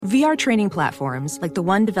VR training platforms, like the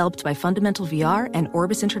one developed by Fundamental VR and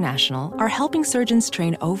Orbis International, are helping surgeons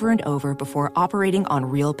train over and over before operating on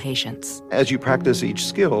real patients. As you practice each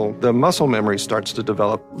skill, the muscle memory starts to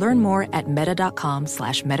develop. Learn more at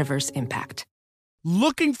meta.com/metaverseimpact.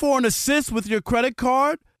 Looking for an assist with your credit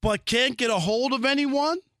card, but can't get a hold of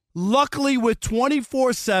anyone? Luckily, with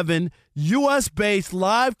 24/7 U.S.-based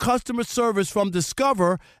live customer service from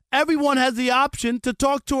Discover, everyone has the option to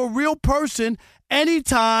talk to a real person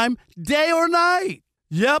anytime, day or night.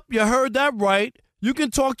 Yep, you heard that right. You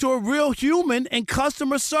can talk to a real human in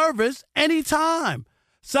customer service anytime.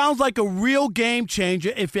 Sounds like a real game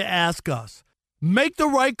changer if you ask us. Make the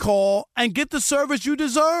right call and get the service you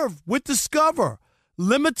deserve with Discover.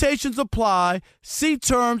 Limitations apply. See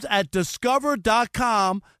terms at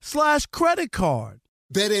discover.com/creditcard.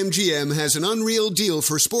 BetMGM has an unreal deal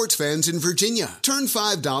for sports fans in Virginia. Turn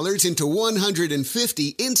 $5 into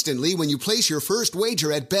 $150 instantly when you place your first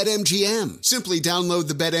wager at BetMGM. Simply download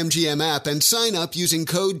the BetMGM app and sign up using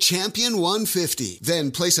code CHAMPION150.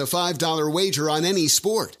 Then place a $5 wager on any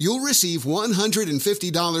sport. You'll receive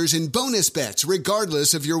 $150 in bonus bets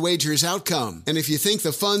regardless of your wager's outcome. And if you think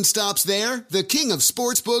the fun stops there, the king of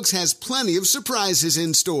sportsbooks has plenty of surprises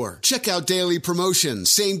in store. Check out daily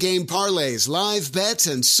promotions, same-game parlays, live bets,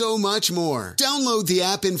 and so much more. Download the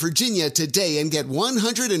app in Virginia today and get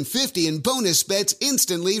 $150 in bonus bets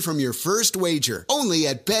instantly from your first wager. Only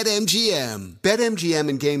at BetMGM. BetMGM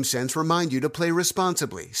and GameSense remind you to play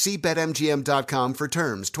responsibly. See BetMGM.com for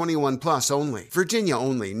terms. 21 plus only. Virginia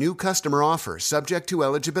only. New customer offer. Subject to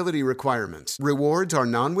eligibility requirements. Rewards are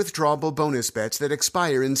non-withdrawable bonus bets that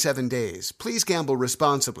expire in 7 days. Please gamble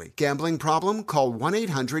responsibly. Gambling problem? Call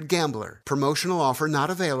 1-800-GAMBLER. Promotional offer not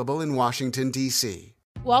available in Washington, D.C.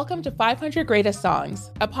 Welcome to 500 Greatest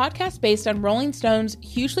Songs, a podcast based on Rolling Stone's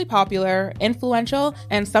hugely popular, influential,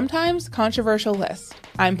 and sometimes controversial list.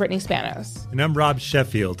 I'm Brittany Spanos. And I'm Rob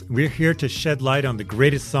Sheffield. We're here to shed light on the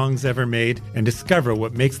greatest songs ever made and discover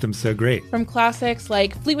what makes them so great. From classics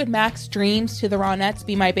like Fleetwood Mac's Dreams to the Ronettes'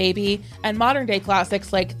 Be My Baby, and modern-day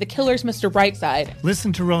classics like The Killers' Mr. Brightside.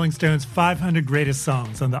 Listen to Rolling Stone's 500 Greatest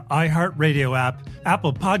Songs on the iHeartRadio app,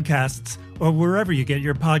 Apple Podcasts, or wherever you get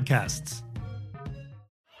your podcasts.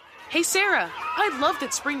 Hey Sarah, I love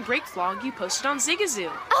that spring break vlog you posted on Zigazoo.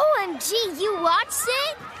 OMG, you watched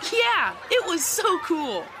it? Yeah, it was so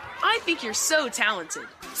cool. I think you're so talented.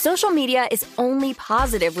 Social media is only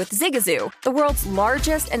positive with Zigazoo, the world's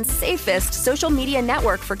largest and safest social media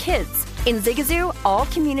network for kids. In Zigazoo, all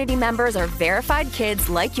community members are verified kids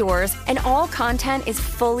like yours, and all content is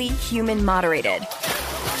fully human moderated.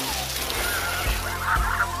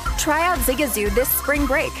 Try out Zigazoo this spring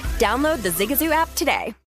break. Download the Zigazoo app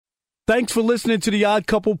today. Thanks for listening to the Odd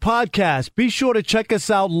Couple podcast. Be sure to check us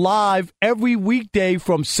out live every weekday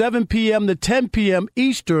from 7 p.m. to 10 p.m.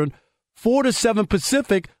 Eastern, 4 to 7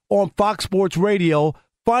 Pacific on Fox Sports Radio.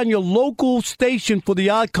 Find your local station for the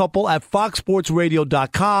Odd Couple at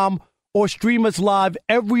foxsportsradio.com or stream us live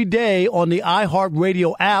every day on the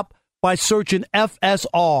iHeartRadio app by searching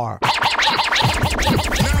FSR. Now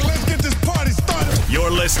let's get this party started.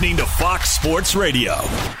 You're listening to Fox Sports Radio.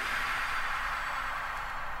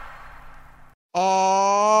 Oh,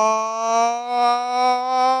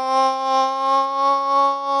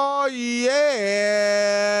 yeah.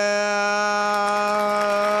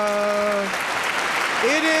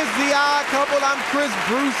 It is the Odd Couple. I'm Chris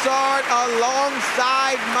Broussard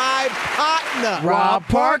alongside my partner, Rob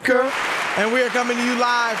Parker. And we are coming to you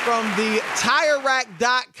live from the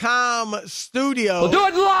TireRack.com studio. We'll do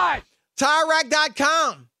it live.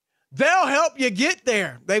 TireRack.com. They'll help you get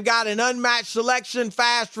there. They've got an unmatched selection,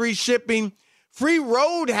 fast free shipping, free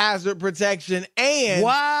road hazard protection, and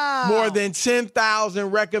more than 10,000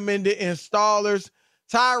 recommended installers.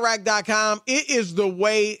 TireRack.com. It is the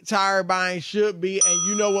way tire buying should be. And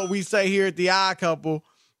you know what we say here at the Odd Couple.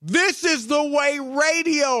 This is the way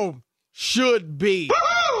radio should be.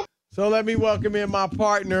 Woo-hoo! So let me welcome in my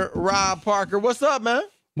partner, Rob Parker. What's up, man?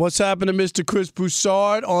 What's happening, Mr. Chris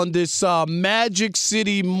Broussard, on this Magic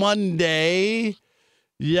City Monday?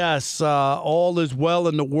 Yes, all is well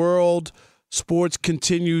in the world. Sports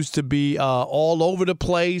continues to be all over the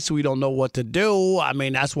place. We don't know what to do. I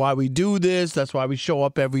mean, that's why we do this. That's why we show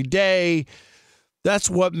up every day. That's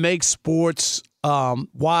what makes sports,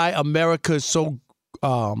 why America is so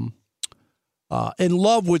in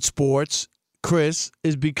love with sports, Chris,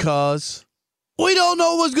 is because we don't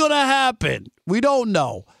know what's going to happen. We don't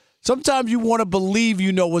know. Sometimes you want to believe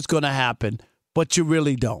you know what's going to happen, but you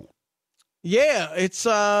really don't. Yeah, it's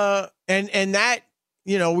and that,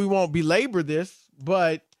 you know, we won't belabor this,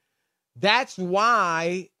 but that's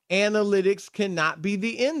why analytics cannot be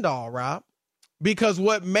the end all, Rob. because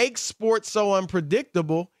what makes sports so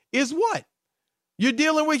unpredictable is what? You're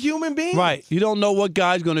dealing with human beings. Right. You don't know what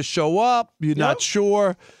guy's going to show up. You're not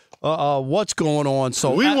sure what's going on.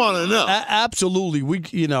 So we want to know. Absolutely.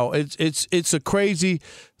 It's a crazy.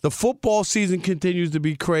 The football season continues to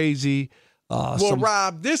be crazy.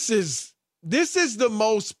 Rob, this is the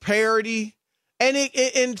most parody,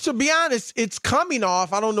 and to be honest, it's coming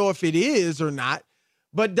off. I don't know if it is or not.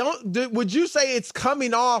 But would you say it's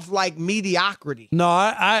coming off like mediocrity? No,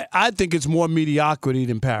 I think it's more mediocrity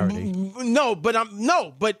than parody. No, but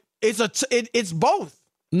it's both.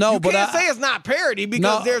 No, you but can't say it's not parody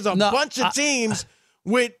because there's a bunch of teams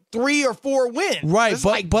with 3 or 4 wins. Right, it's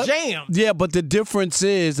but jam. Yeah, but the difference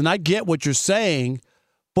is, and I get what you're saying,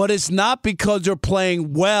 but it's not because they're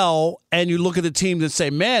playing well and you look at the teams and say,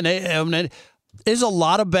 man, there's a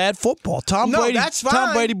lot of bad football. Tom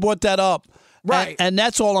Brady brought that up. Right. And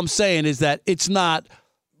that's all I'm saying is that it's not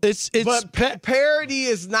but parody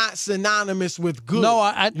is not synonymous with good. No,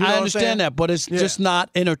 I understand that, but it's just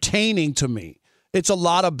not entertaining to me. It's a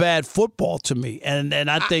lot of bad football to me. And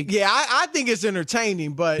I think I think it's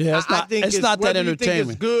entertaining, but I think it's not that entertaining. entertaining.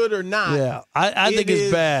 It's good or not. Yeah. I think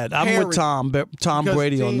it's bad. Parody. I'm with Tom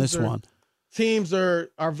Brady on this one. Teams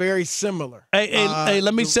are very similar. Hey,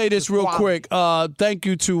 let me say this real quick. Thank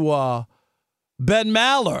you to Ben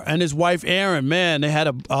Maller and his wife, Erin. Man, they had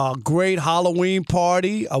a great Halloween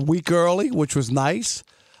party a week early, which was nice.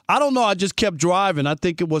 I don't know. I just kept driving. I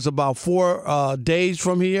think it was about 4 days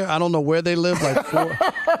from here. I don't know where they live. Like 4.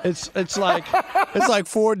 It's like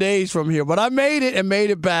 4 days from here. But I made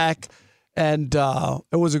it back, and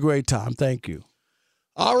it was a great time. Thank you.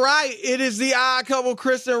 All right. It is the Odd Couple,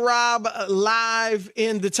 Chris and Rob, live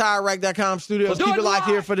in the TireRack.com studios. Keep it live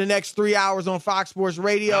here for the next 3 hours on Fox Sports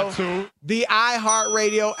Radio, the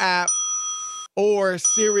iHeartRadio app, or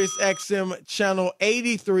SiriusXM Channel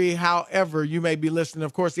 83, however you may be listening.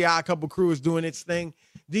 Of course, the Odd Couple crew is doing its thing.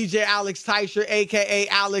 DJ Alex Teicher, a.k.a.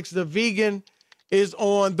 Alex the Vegan, is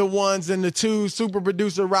on the ones and the twos. Super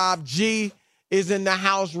producer Rob G is in the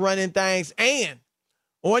house running things. And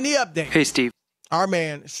on the update. Hey, Steve. Our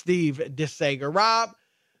man, Steve DeSager. Rob,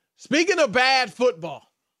 speaking of bad football,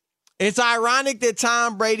 it's ironic that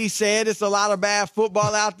Tom Brady said it's a lot of bad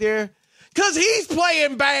football out there because he's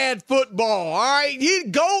playing bad football, all right? He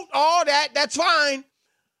GOAT, all that, that's fine.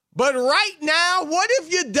 But right now, what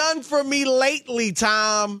have you done for me lately,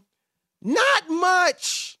 Tom? Not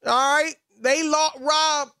much, all right? They lost,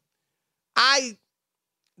 Rob,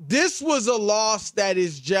 this was a loss that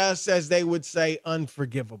is just, as they would say,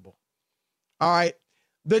 unforgivable. All right.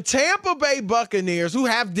 The Tampa Bay Buccaneers, who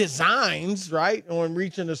have designs, right, on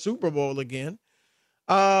reaching the Super Bowl again,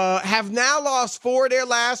 have now lost 4 of their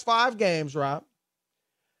last 5 games, Rob.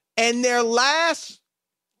 And their last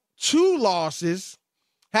 2 losses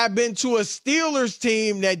have been to a Steelers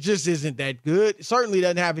team that just isn't that good. It certainly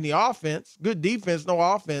doesn't have any offense. Good defense, no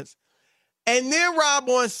offense. And then, Rob,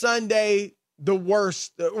 on Sunday, the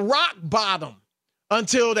worst, rock bottom.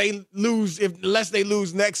 Until they lose, unless they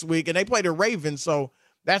lose next week, and they play the Ravens, so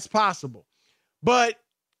that's possible. But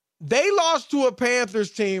they lost to a Panthers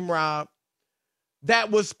team, Rob, that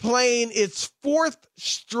was playing its 4th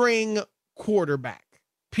string quarterback,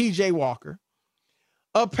 P.J. Walker.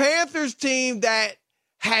 A Panthers team that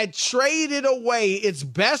had traded away its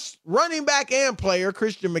best running back and player,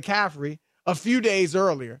 Christian McCaffrey, a few days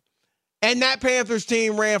earlier. And that Panthers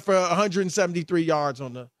team ran for 173 yards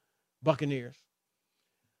on the Buccaneers.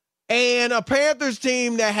 And a Panthers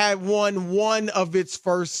team that had won 1 of its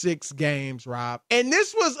first 6 games, Rob. And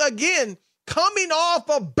this was, again, coming off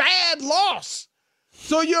a bad loss.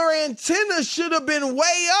 So your antenna should have been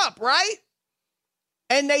way up, right?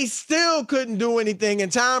 And they still couldn't do anything. And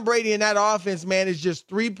Tom Brady and that offense managed just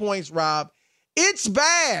 3 points, Rob. It's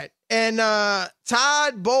bad. And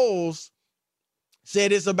Todd Bowles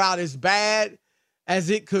said it's about as bad as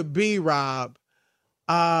it could be, Rob.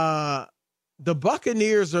 The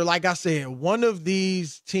Buccaneers are, like I said, one of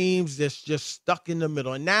these teams that's just stuck in the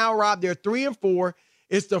middle. And now, Rob, they're 3-4.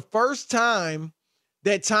 It's the first time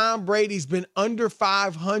that Tom Brady's been under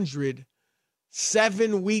 500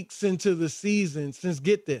 7 weeks into the season since,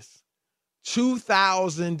 get this,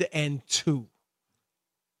 2002.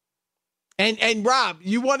 And Rob,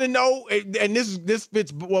 you want to know, and this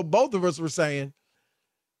fits what both of us were saying,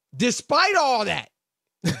 despite all that,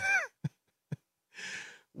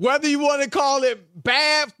 whether you want to call it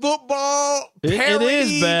bad football, parody, it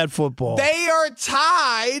is bad football. They are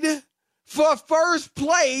tied for first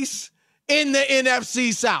place in the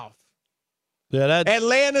NFC South. Yeah,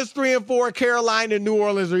 Atlanta's 3-4, Carolina and New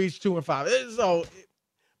Orleans are each 2-5. So,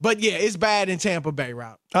 but yeah, it's bad in Tampa Bay,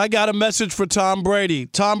 Rob. I got a message for Tom Brady.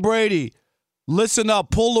 Tom Brady, Listen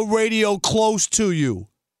up. Pull the radio close to you.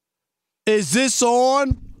 Is this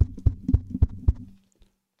on?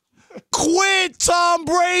 Quit Tom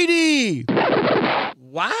Brady.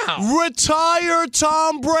 Wow. Retire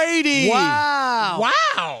Tom Brady.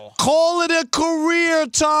 Wow. Call it a career,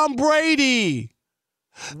 Tom Brady.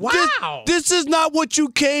 Wow. This is not what you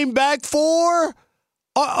came back for?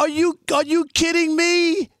 Are you kidding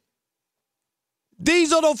me?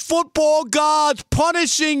 These are the football gods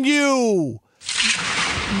punishing you.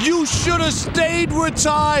 You should have stayed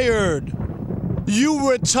retired. You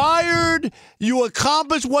retired. You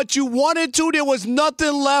accomplished what you wanted to. There was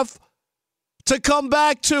nothing left to come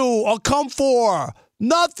back to or come for.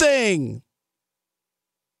 Nothing.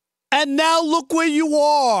 And now look where you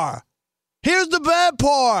are. Here's the bad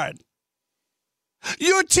part.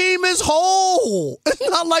 Your team is whole. It's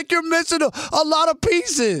not like you're missing a lot of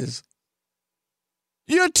pieces.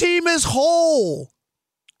 Your team is whole.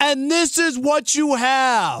 And this is what you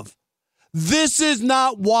have. This is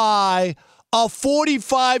not why a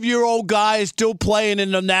 45-year-old guy is still playing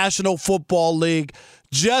in the National Football League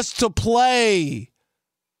just to play.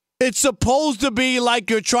 It's supposed to be like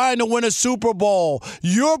you're trying to win a Super Bowl.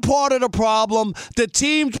 You're part of the problem. The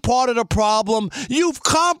team's part of the problem. You've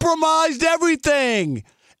compromised everything.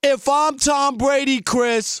 If I'm Tom Brady,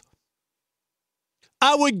 Chris,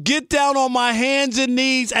 I would get down on my hands and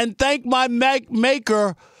knees and thank my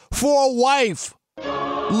maker for a wife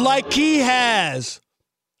like he has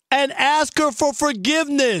and ask her for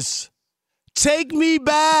forgiveness. Take me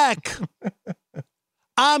back.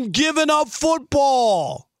 I'm giving up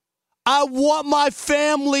football. I want my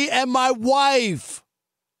family and my wife.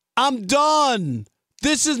 I'm done.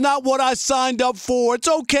 This is not what I signed up for. It's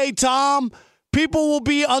okay, Tom. People will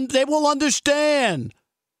they will understand.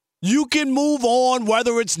 You can move on,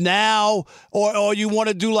 whether it's now or you want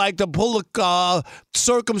to do like the Bullock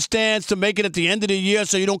circumstance to make it at the end of the year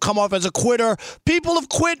so you don't come off as a quitter. People have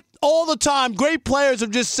quit all the time. Great players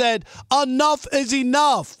have just said, enough is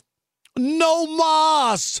enough. No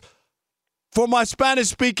más. For my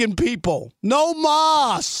Spanish-speaking people, no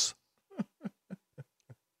más.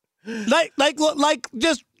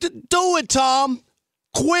 Just do it, Tom.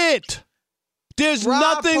 Quit. There's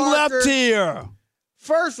nothing Parker, left here.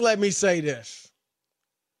 First, let me say this.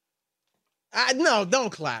 No, don't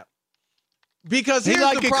clap. Because here's the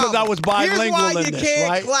problem. Because I was bilingual here's why you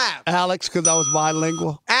can't clap. Alex, because I was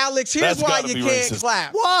bilingual. Alex, here's why you can't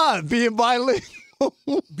clap. What? Being bilingual?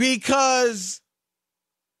 Because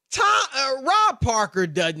Rob Parker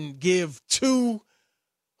doesn't give two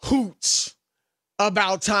hoots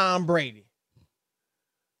about Tom Brady.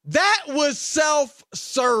 That was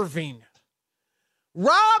self-serving.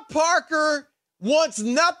 Rob Parker wants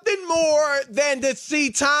nothing more than to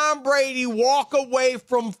see Tom Brady walk away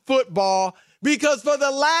from football because for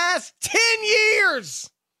the last 10 years,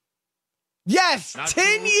 yes, not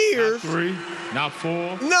 10 years. Not 3, not 4.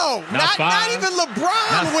 No, not 5, not even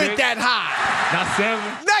LeBron went that high. Not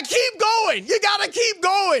 7. Now keep going. You got to keep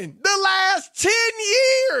going. The last 10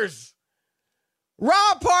 years,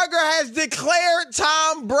 Rob Parker has declared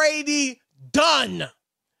Tom Brady done,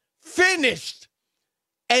 finished.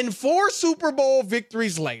 And 4 Super Bowl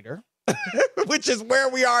victories later, which is where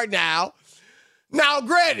we are now. Now,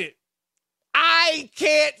 granted, I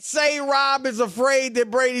can't say Rob is afraid that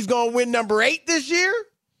Brady's going to win number 8 this year,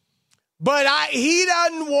 but he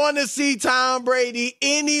doesn't want to see Tom Brady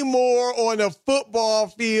anymore on a football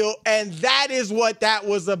field, and that is what that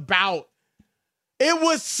was about. It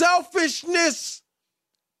was selfishness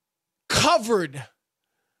covered,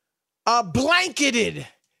 blanketed,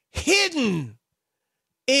 hidden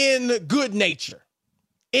in good nature,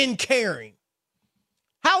 in caring.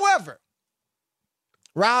 However,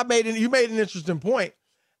 Rob you made an interesting point.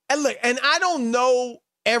 And look, and I don't know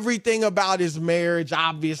everything about his marriage,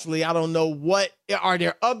 obviously. I don't know are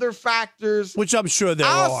there other factors? Which I'm sure there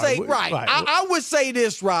I'll are. say, right. I would say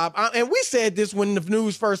this, Rob, and we said this when the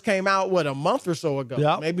news first came out, a month or so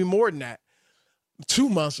ago, maybe more than that, 2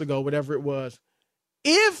 months ago, whatever it was.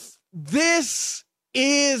 If this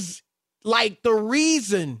is like the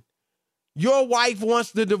reason your wife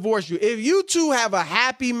wants to divorce you, if you two have a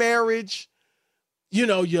happy marriage, you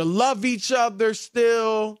love each other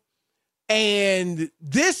still, and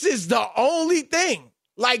this is the only thing,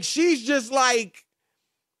 like she's just like,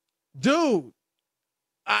 dude,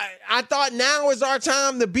 I thought now is our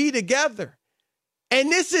time to be together,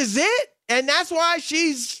 and this is it, and that's why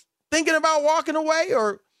she's thinking about walking away,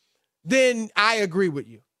 or then I agree with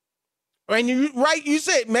you. And you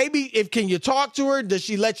said maybe can you talk to her? Does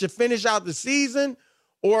she let you finish out the season?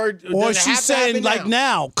 Or she's saying, like,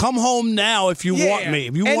 now, come home now if you want me.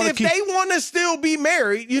 If you want to keep. They want to still be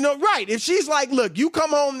married, right. If she's like, look, you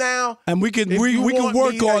come home now. And we can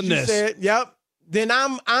work on this. Said, yep. Then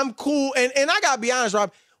I'm cool. And I got to be honest,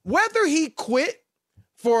 Rob, whether he quit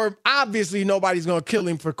for, obviously nobody's going to kill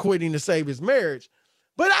him for quitting to save his marriage.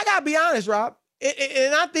 But I got to be honest, Rob,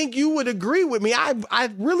 and I think you would agree with me.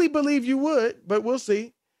 I really believe you would, but we'll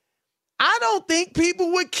see. I don't think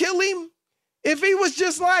people would kill him if he was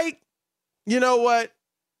just like, you know what?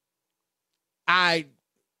 My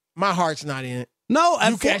heart's not in it. No,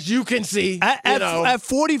 as you can see. At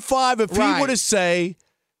 45, if he were to say,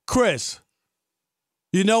 Chris,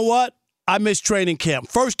 you know what? I missed training camp.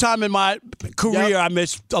 First time in my career, I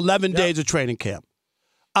missed 11 days of training camp.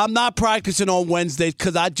 I'm not practicing on Wednesdays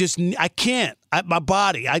because I can't. My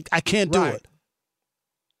body, I can't do it.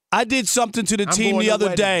 I did something to the team the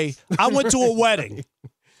other day. I went to a wedding.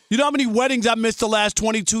 You know how many weddings I missed the last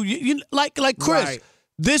 22 years? Like Chris,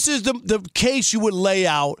 this is the case you would lay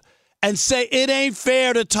out and say it ain't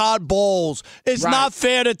fair to Todd Bowles. It's not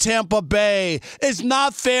fair to Tampa Bay. It's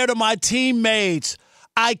not fair to my teammates.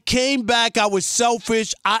 I came back. I was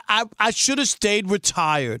selfish. I should have stayed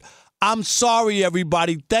retired. I'm sorry,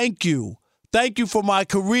 everybody. Thank you. Thank you for my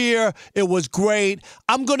career. It was great.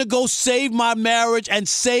 I'm going to go save my marriage and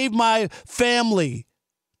save my family.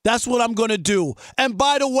 That's what I'm going to do. And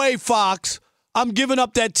by the way, Fox, I'm giving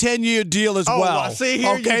up that 10-year deal as well. See,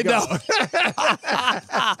 here you go. No.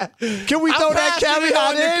 Can we throw that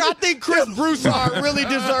caveat in? I think Chris Broussard really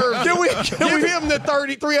deserves it. Give him the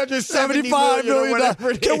 $375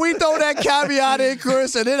 million. Can we throw that caveat in,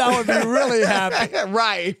 Chris? And then I would be really happy.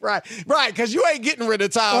 Right. Because you ain't getting rid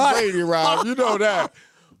of Tom Brady, Rob. You know that.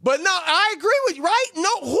 But no, I agree with you, right? No,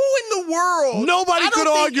 who in the world? Nobody could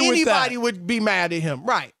argue with that. Anybody would be mad at him,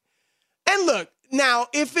 right? And look, now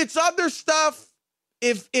if it's other stuff,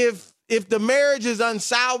 if the marriage is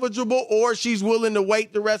unsalvageable or she's willing to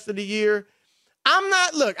wait the rest of the year, I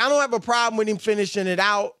don't have a problem with him finishing it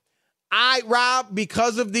out. Rob,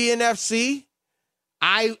 because of the NFC,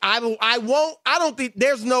 I don't think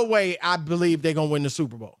there's no way I believe they're gonna win the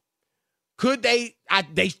Super Bowl. Could they?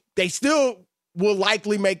 They still will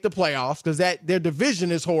likely make the playoffs because their division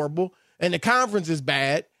is horrible and the conference is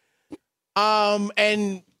bad.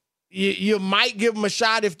 And you might give them a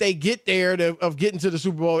shot if they get there of getting to the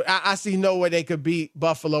Super Bowl. I see no way they could beat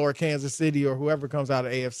Buffalo or Kansas City or whoever comes out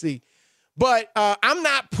of AFC. But I'm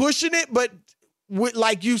not pushing it. But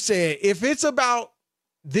like you said, if it's about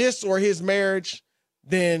this or his marriage,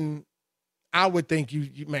 then I would think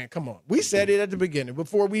you man, come on. We said it at the beginning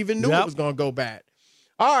before we even knew it was going to go bad.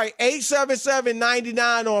 All right,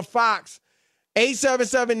 877-99 on Fox.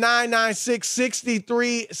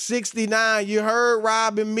 877-996-6369. You heard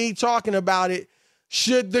Rob and me talking about it.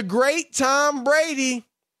 Should the great Tom Brady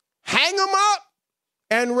hang him up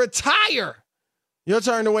and retire? Your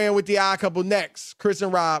turn to weigh in with the Odd Couple next. Chris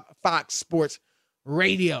and Rob, Fox Sports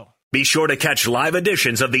Radio. Be sure to catch live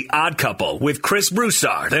editions of The Odd Couple with Chris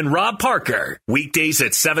Broussard and Rob Parker. Weekdays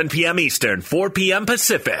at 7 p.m. Eastern, 4 p.m.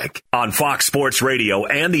 Pacific on Fox Sports Radio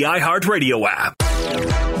and the iHeartRadio app.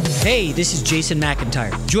 Hey, this is Jason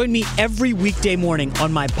McIntyre. Join me every weekday morning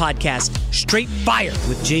on my podcast, Straight Fire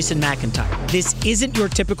with Jason McIntyre. This isn't your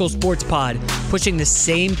typical sports pod pushing the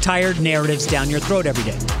same tired narratives down your throat every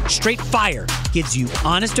day. Straight Fire gives you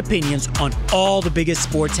honest opinions on all the biggest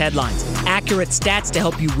sports headlines, accurate stats to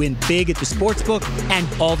help you win big at the sportsbook, and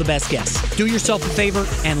all the best guests. Do yourself a favor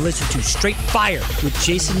and listen to Straight Fire with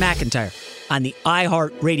Jason McIntyre on the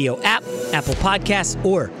iHeartRadio app, Apple Podcasts,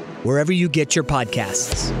 or wherever you get your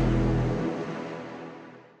podcasts.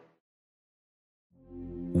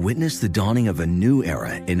 Witness the dawning of a new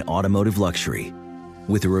era in automotive luxury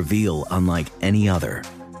with a reveal unlike any other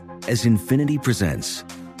as Infiniti presents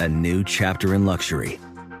a new chapter in luxury,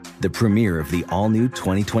 the premiere of the all-new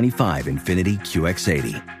 2025 Infiniti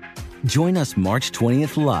QX80. Join us March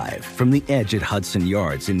 20th live from the Edge at Hudson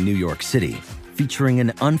Yards in New York City, featuring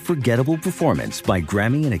an unforgettable performance by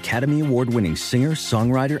Grammy and Academy Award-winning singer,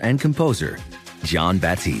 songwriter, and composer, Jon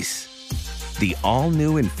Batiste. The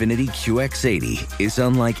all-new Infiniti QX80 is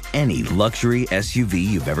unlike any luxury SUV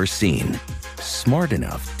you've ever seen. Smart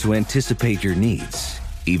enough to anticipate your needs,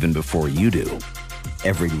 even before you do.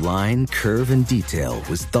 Every line, curve, and detail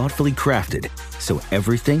was thoughtfully crafted, so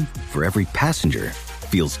everything for every passenger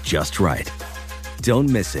feels just right.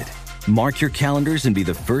 Don't miss it. Mark your calendars and be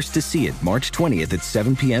the first to see it March 20th at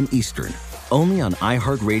 7 p.m. Eastern, only on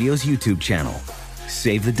iHeartRadio's YouTube channel.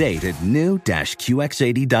 Save the date at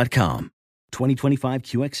new-QX80.com. 2025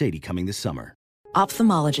 QX80 coming this summer.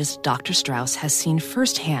 Ophthalmologist Dr. Strauss has seen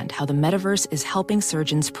firsthand how the metaverse is helping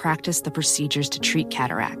surgeons practice the procedures to treat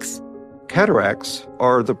cataracts. Cataracts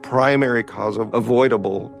are the primary cause of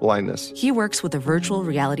avoidable blindness. He works with a virtual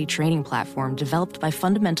reality training platform developed by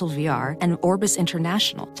Fundamental VR and Orbis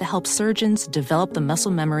International to help surgeons develop the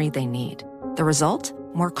muscle memory they need. The result?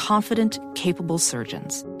 More confident, capable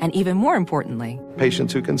surgeons. And even more importantly,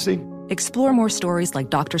 patients who can see. Explore more stories like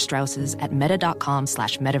Dr. Strauss's at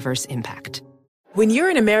meta.com/metaverseimpact. When you're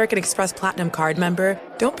an American Express Platinum card member,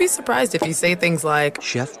 don't be surprised if you say things like,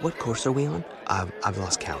 Chef, what course are we on? I've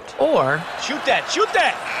lost count. Or, Shoot that!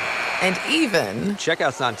 and even,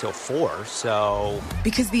 Checkout's not until 4, so...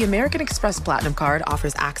 Because the American Express Platinum Card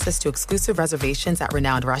offers access to exclusive reservations at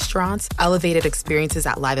renowned restaurants, elevated experiences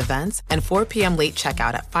at live events, and 4 p.m. late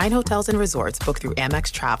checkout at fine hotels and resorts booked through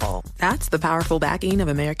Amex Travel. That's the powerful backing of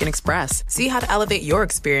American Express. See how to elevate your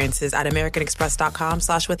experiences at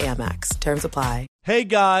americanexpress.com/withAmex. Terms apply. Hey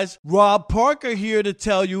guys, Rob Parker here to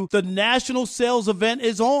tell you the national sales event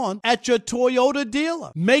is on at your Toyota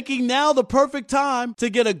dealer, making now the perfect time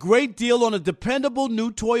to get a great deal on a dependable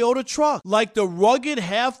new Toyota truck like the rugged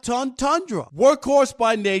half-ton Tundra. Workhorse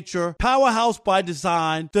by nature, powerhouse by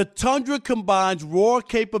design, the Tundra combines raw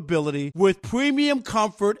capability with premium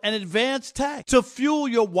comfort and advanced tech to fuel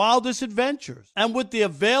your wildest adventures. And with the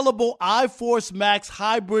available iForce Max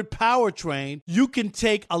hybrid powertrain, you can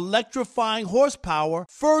take electrifying horsepower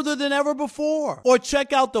further than ever before. Or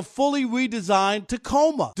check out the fully redesigned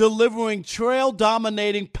Tacoma, delivering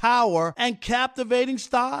trail-dominating power and captivating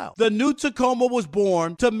style. The new Tacoma was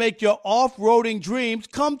born to make your off-roading dreams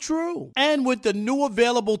come true. And with the new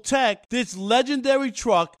available tech, this legendary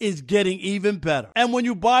truck is getting even better. And when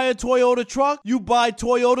you buy a Toyota truck, you buy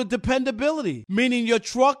Toyota dependability, meaning your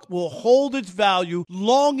truck will hold its value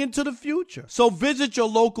long into the future. So visit your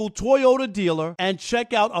local Toyota dealer and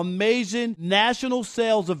check out amazing national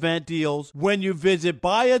sales event deals when you visit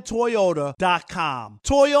buyatoyota.com.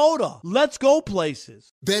 Toyota, let's go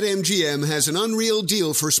places. BetMGM has an unreal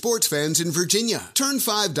deal for sports fans in Virginia. Turn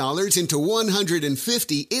 $5 into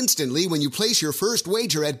 $150 instantly when you place your first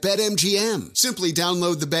wager at BetMGM. Simply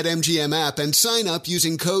download the BetMGM app and sign up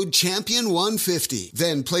using code CHAMPION150.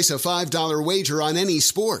 Then place a $5 wager on any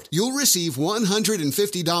sport. You'll receive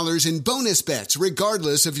 $150 in bonus bets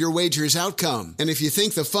regardless of your wager's outcome. And if you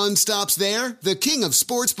think the fun stops there, the king of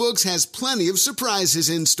sportsbooks has plenty of surprises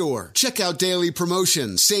in store. Check out daily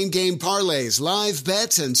promotions, same-game parlays, live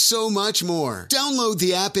bets, and so much more. Download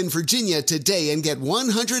the app in Virginia today and get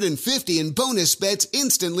 $150 in bonus bets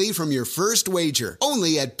instantly from your first wager.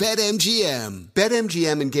 Only at BetMGM.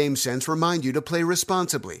 BetMGM and GameSense remind you to play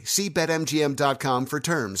responsibly. See BetMGM.com for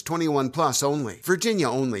terms. 21 plus only. Virginia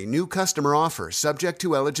only. New customer offer subject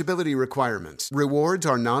to eligibility requirements. Rewards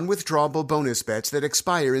are non-withdrawable bonus bets that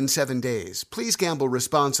expire in 7 days. Please gamble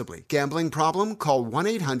responsibly. Gambling problem? Call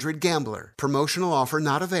 1-800-GAMBLER. Promotional offer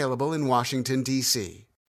not available in Washington, D.C.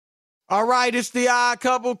 All right, it's the Odd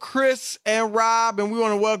Couple, Chris and Rob, and we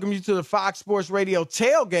want to welcome you to the Fox Sports Radio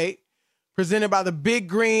tailgate presented by the Big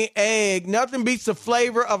Green Egg. Nothing beats the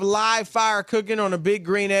flavor of live fire cooking on a Big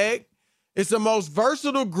Green Egg. It's the most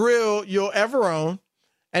versatile grill you'll ever own,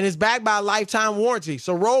 and it's backed by a lifetime warranty.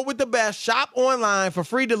 So roll with the best. Shop online for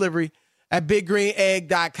free delivery at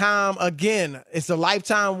BigGreenEgg.com. Again, it's a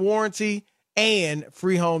lifetime warranty and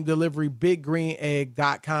free home delivery,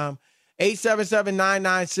 BigGreenEgg.com.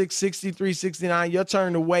 877-996-6369. Your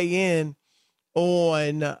turn to weigh in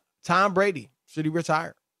on Tom Brady. Should he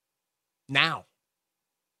retire? Now.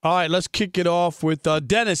 All right, let's kick it off with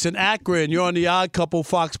Dennis in Akron. You're on the Odd Couple,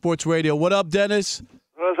 Fox Sports Radio. What up, Dennis?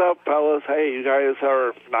 What's up, fellas? Hey, you guys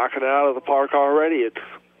are knocking it out of the park already. It's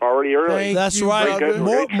already early. That's right.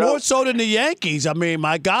 More so than the Yankees. I mean,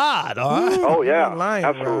 my God. All right. Oh, yeah.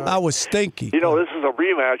 Absolutely. That was stinky. You know, this is a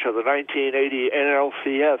rematch of the 1980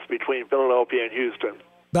 NLCS between Philadelphia and Houston.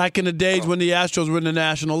 Back in the days when the Astros were in the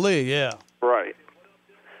National League, yeah. Right.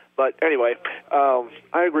 But anyway,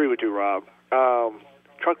 I agree with you, Rob.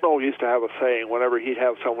 Chuck Noll used to have a saying whenever he'd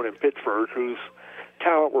have someone in Pittsburgh whose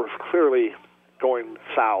talent was clearly going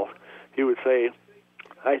south, he would say,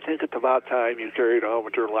 I think it's about time you carried on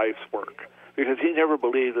with your life's work. Because he never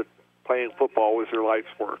believed that playing football was your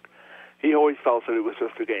life's work. He always felt that it was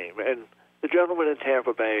just a game. And the gentleman in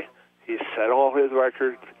Tampa Bay, he's set all his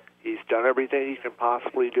records. He's done everything he can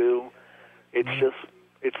possibly do. It's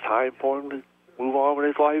time for him to move on with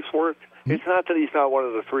his life's work. It's not that he's not one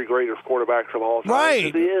of the three greatest quarterbacks of all time.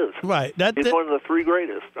 Right. He is. Right. He's one of the three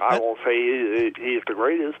greatest. I won't say he's the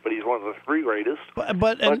greatest, but he's one of the three greatest.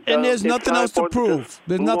 But there's nothing else to prove.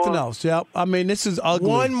 There's nothing else. Yeah. I mean, this is ugly.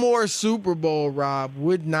 One more Super Bowl, Rob,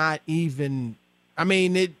 would not even. I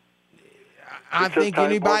mean, I think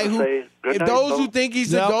anybody who think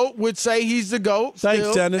he's the GOAT would say he's the GOAT. Thanks,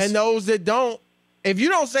 still, Dennis. And those that don't, if you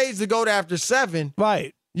don't say he's the GOAT after 7,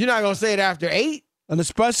 right, you're not going to say it after 8. And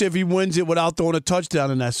especially if he wins it without throwing a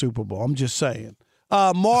touchdown in that Super Bowl. I'm just saying.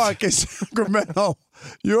 Mark in Sacramento,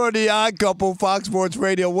 you're the Odd Couple, Fox Sports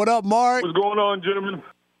Radio. What up, Mark? What's going on, gentlemen?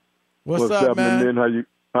 What's up, man?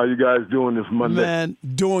 How you guys doing this Monday? Man,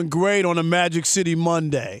 doing great on a Magic City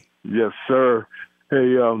Monday. Yes, sir.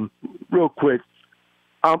 Hey, real quick,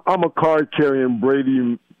 I'm a card-carrying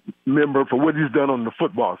Brady member for what he's done on the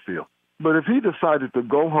football field. But if he decided to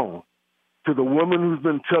go home to the woman who's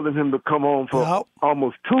been telling him to come home for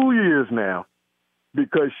almost 2 years now,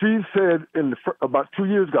 because she said about 2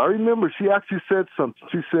 years ago, I remember she actually said something.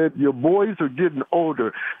 She said, your boys are getting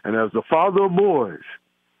older, and as the father of boys,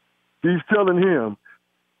 he's telling him,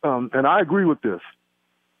 and I agree with this,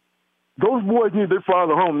 those boys need their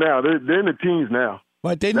father home now. They're in the teens now.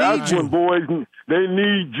 But they need That's you. when boys, they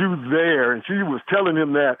need you there. And she was telling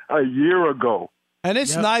him that a year ago. And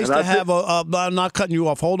it's nice to have I'm not cutting you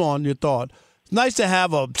off. Hold on, your thought. It's nice to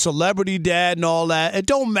have a celebrity dad and all that. It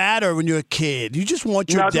don't matter when you're a kid. You just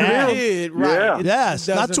want your dad. Kid, right. Yeah. Yes,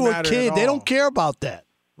 It not doesn't to a matter kid. at They all. don't care about that.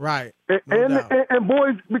 Right. And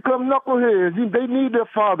boys become knuckleheads. They need their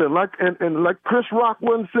father. Like Chris Rock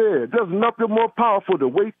once said, there's nothing more powerful to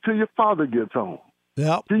wait till your father gets home.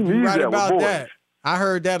 Yep. He needs You're right that about with boys. that. I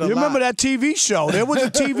heard that a lot. You remember that TV show? There was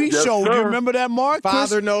a TV Yes, show. Do you sir. remember that, Mark?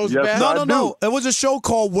 Father Chris? knows Yes, best. I No. It was a show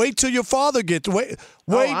called Wait Till Your Father Gets Wait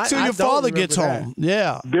I Till Your don't Father remember Gets that. Home.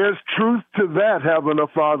 Yeah. There's truth to that, having a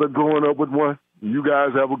father growing up with one. You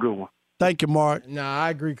guys have a good one. Thank you, Mark. Nah, I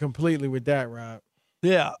agree completely with that, Rob.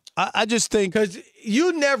 Yeah. I just think Because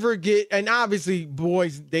you never get, and obviously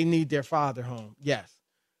boys, they need their father home. Yes.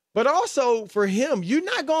 But also for him, you're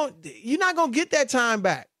not going to get that time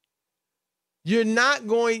back. You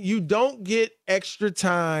don't get extra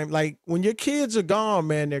time. Like when your kids are gone,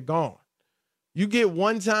 man, they're gone. You get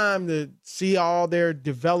one time to see all their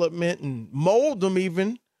development and mold them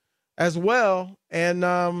even as well. And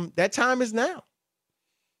that time is now.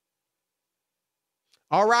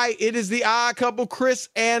 All right. It is the Odd Couple, Chris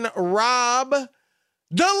and Rob. The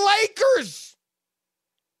Lakers.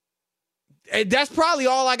 And that's probably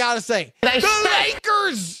all I got to say.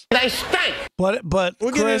 Lakers. They stink. But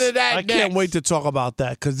We'll get Chris, into that I can't next. wait to talk about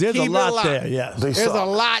that because there's Keep a it lot alive. there. Yes. There's a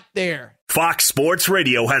lot there. Fox Sports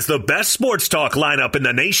Radio has the best sports talk lineup in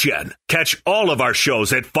the nation. Catch all of our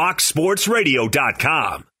shows at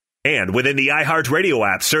foxsportsradio.com. And within the iHeartRadio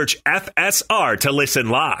app, search FSR to listen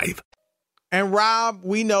live. And Rob,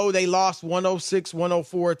 we know they lost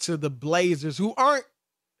 106-104 to the Blazers, who aren't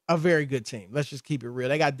a very good team. Let's just keep it real.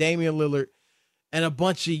 They got Damian Lillard and a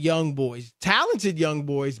bunch of young boys, talented young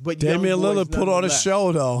boys, but Damian young boys Lillard put on a nonetheless.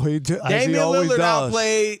 show, though. Damian always Lillard does.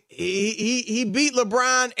 outplayed. He beat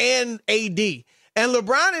LeBron and AD. And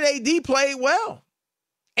LeBron and AD played well.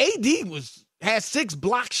 AD had 6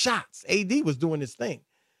 block shots. AD was doing his thing.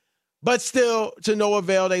 But still, to no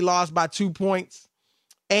avail, they lost by 2 points.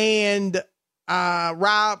 And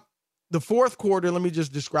Rob, the fourth quarter, let me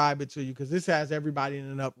just describe it to you because this has everybody in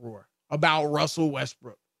an uproar about Russell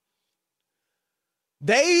Westbrook.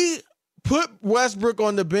 They put Westbrook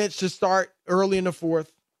on the bench to start early in the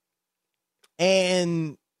fourth,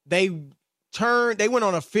 and they went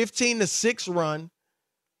on a 15-6 run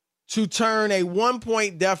to turn a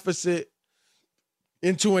 1-point deficit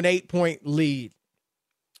into an 8-point lead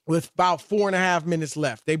with about 4.5 minutes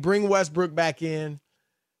left. They bring Westbrook back in,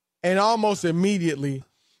 and almost immediately,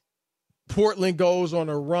 Portland goes on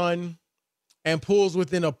a run and pulls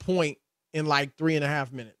within a point in like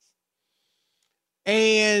 3.5 minutes.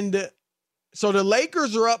 And so the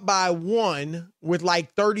Lakers are up by 1 with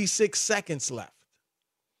like 36 seconds left.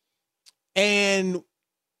 And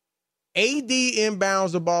AD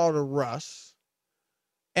inbounds the ball to Russ.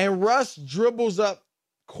 And Russ dribbles up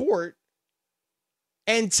court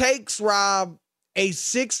and takes, Rob, a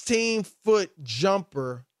 16-foot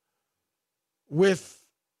jumper with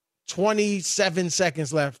 27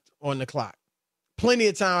 seconds left on the clock. Plenty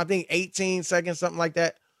of time, I think 18 seconds, something like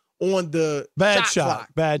that, on the Bad shot shot. clock.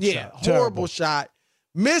 Bad Yeah, shot. horrible Terrible. shot.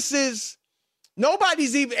 Misses.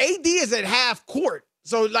 Nobody's even, AD is at half court.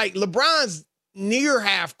 So, like, LeBron's near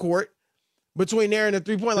half court between there and the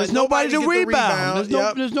three-point line. There's nobody to get the rebound.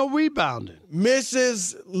 Yep. There's no rebounding.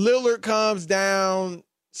 Misses. Lillard comes down,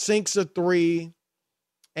 sinks a three,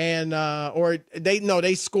 and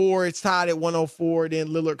they score. It's tied at 104. Then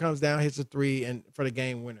Lillard comes down, hits a three, and for the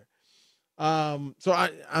game winner. So I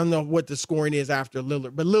don't know what the scoring is after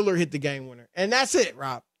Lillard, but Lillard hit the game winner, and that's it,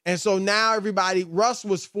 Rob. And so now everybody, Russ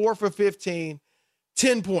was 4 for 15,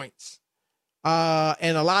 10 points,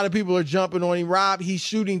 And a lot of people are jumping on him. Rob, he's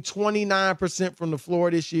shooting 29% from the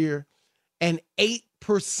floor this year and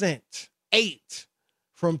 8%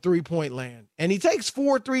 from three-point land. And he takes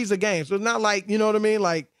 4 threes a game. So it's not like, you know what I mean?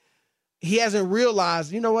 Like, he hasn't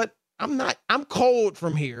realized, you know what? I'm cold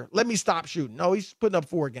from here. Let me stop shooting. No, he's putting up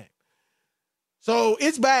 4 a game. So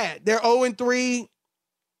it's bad. They're 0-3.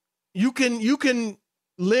 You can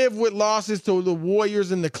live with losses to the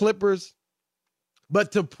Warriors and the Clippers,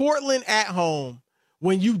 but to Portland at home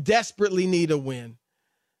when you desperately need a win,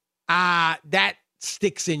 that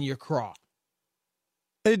sticks in your craw.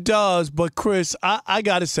 It does, but Chris, I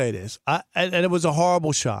got to say this, and it was a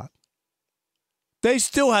horrible shot. They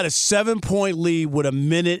still had a 7-point lead with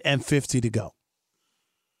 1:50 to go.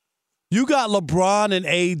 You got LeBron and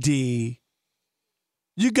AD.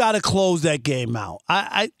 You got to close that game out.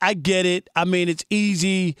 I get it. I mean, it's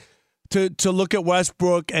easy to look at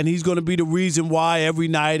Westbrook, and he's going to be the reason why every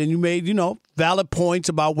night. And you made, valid points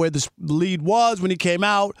about where the lead was when he came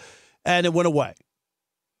out, and it went away.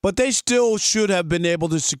 But they still should have been able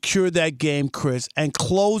to secure that game, Chris, and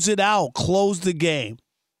close it out, close the game.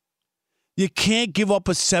 You can't give up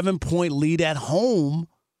a 7-point lead at home.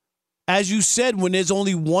 As you said, when there's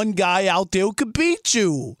only one guy out there who could beat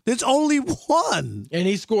you. There's only one. And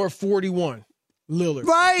he scored 41. Lillard.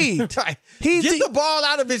 Right. Get the ball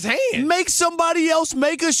out of his hand. Make somebody else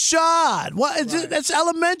make a shot. Right. That's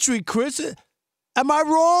elementary, Chris. Am I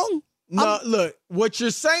wrong? No, look, what you're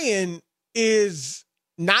saying is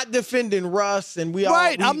not defending Russ, and we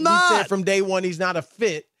said from day one he's not a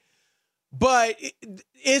fit. But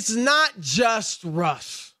it's not just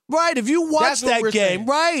Russ. Right, if you watch that game,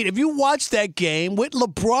 if you watch that game with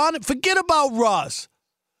LeBron, forget about Russ.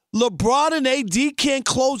 LeBron and AD can't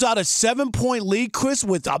close out a 7-point lead, Chris,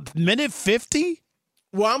 with 1:50?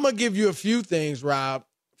 Well, I'm going to give you a few things, Rob.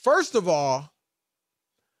 First of all,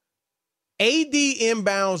 AD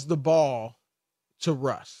inbounds the ball to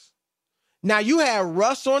Russ. Now, you have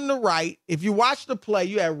Russ on the right. If you watch the play,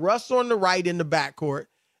 you have Russ on the right in the backcourt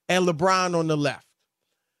and LeBron on the left.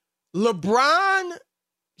 LeBron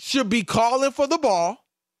should be calling for the ball,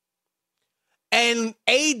 and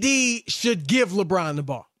AD should give LeBron the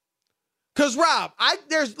ball. Because, Rob,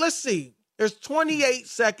 there's 28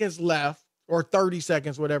 seconds left, or 30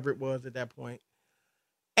 seconds, whatever it was at that point,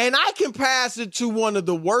 and I can pass it to one of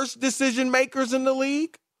the worst decision makers in the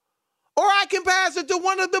league, or I can pass it to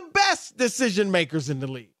one of the best decision makers in the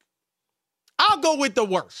league. I'll go with the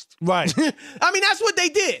worst. Right. I mean, that's what they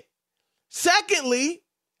did. Secondly,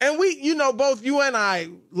 and we, both you and I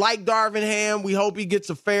like Darvin Ham. We hope he gets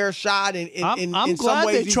a fair shot. I'm glad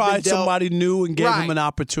they tried somebody new and gave him an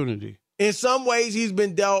opportunity. In some ways, he's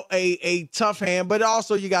been dealt a tough hand, but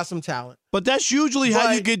also you got some talent. But that's usually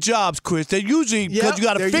how you get jobs, Chris. They're usually because you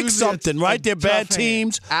got to fix something, right? They're bad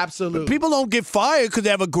teams. Absolutely. People don't get fired because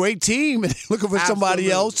they have a great team and they're looking for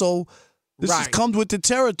somebody else. So this comes with the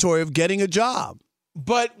territory of getting a job.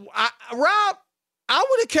 But, Rob, I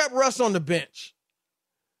would have kept Russ on the bench.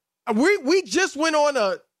 We just went on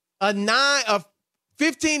a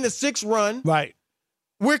 15-6 run. Right.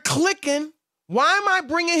 We're clicking. Why am I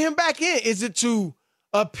bringing him back in? Is it to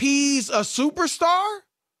appease a superstar?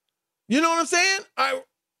 You know what I'm saying?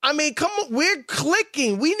 I mean, come on. We're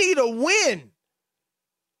clicking. We need a win.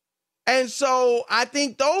 And so I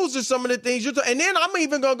think those are some of the things you're talking. And then I'm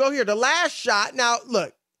even going to go here. The last shot. Now,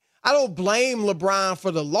 look, I don't blame LeBron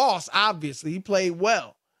for the loss, obviously. He played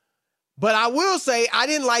well. But I will say I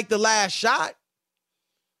didn't like the last shot.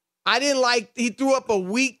 He threw up a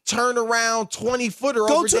weak turnaround 20-footer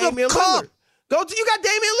over Damian Lillard. You got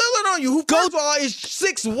Damian Lillard on you, who first of all is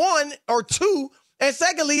 6'1" or 2, and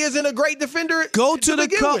secondly isn't a great defender. Go to the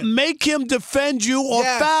cup, make him defend you or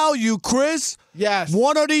foul you, Chris. Yes.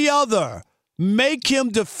 One or the other. Make him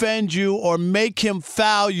defend you or make him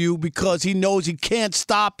foul you because he knows he can't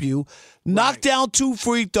stop you. Knock down 2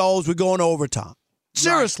 free throws, we're going to overtime.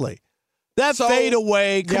 Seriously. Right. That fade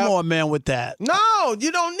away, come on, man, with that. No,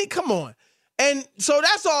 you don't need, come on. And so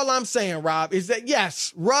that's all I'm saying, Rob, is that,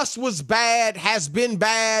 yes, Russ was bad, has been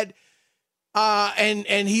bad,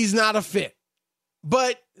 and he's not a fit.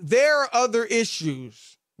 But there are other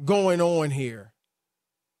issues going on here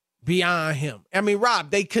beyond him. I mean,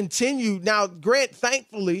 Rob, they continue. Now, Grant,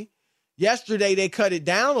 thankfully, yesterday they cut it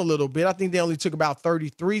down a little bit. I think they only took about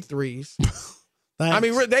 33 threes. I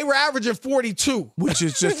mean, they were averaging 42. Which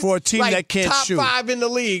is just for a team that can't shoot. Top 5 in the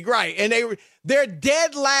league, right. And they're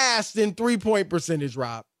dead last in three-point percentage,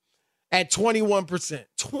 Rob, at 21%.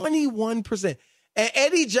 21%. And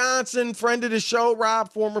Eddie Johnson, friend of the show,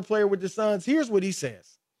 Rob, former player with the Suns, here's what he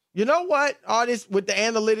says. You know what? All this with the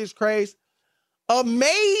analytics craze, a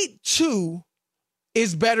made 2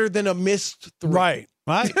 is better than a missed three. Right.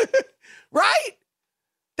 Right?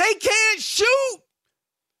 They can't shoot.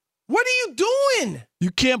 What are you doing?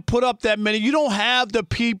 You can't put up that many. You don't have the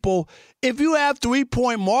people. If you have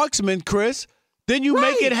 3-point marksmen, Chris, then you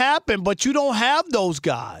make it happen, but you don't have those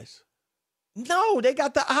guys. No, they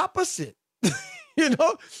got the opposite.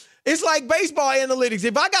 It's like baseball analytics.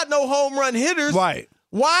 If I got no home run hitters, right,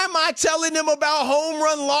 why am I telling them about home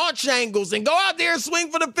run launch angles and go out there and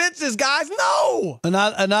swing for the fences, guys? No. And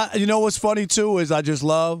I you know what's funny too is I just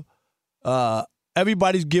love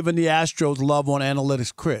everybody's giving the Astros love on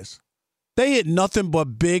analytics, Chris. They hit nothing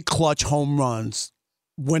but big clutch home runs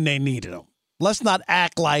when they needed them. Let's not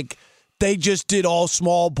act like they just did all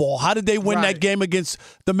small ball. How did they win that game against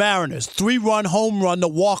the Mariners? 3-run home run to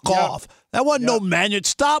walk off. That wasn't no manual.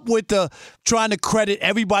 Stop with the trying to credit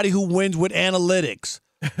everybody who wins with analytics.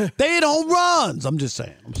 They hit home runs. I'm just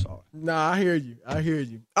saying. I'm sorry. Nah, I hear you.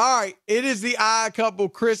 All right. It is the odd couple,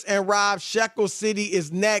 Chris and Rob. Shekel City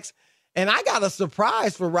is next. And I got a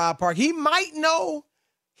surprise for Rob Park. He might know.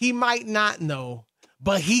 He might not know.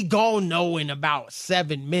 But he gon' know in about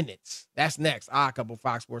 7 minutes. That's next. Odd Couple,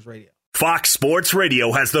 Fox Sports Radio. Fox Sports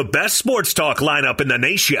Radio has the best sports talk lineup in the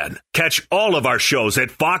nation. Catch all of our shows at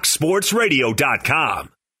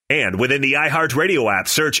foxsportsradio.com. And within the iHeartRadio app,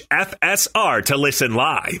 search FSR to listen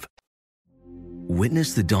live.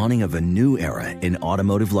 Witness the dawning of a new era in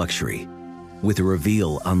automotive luxury with a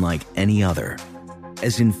reveal unlike any other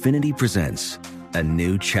as Infiniti presents a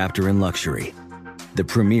new chapter in luxury, the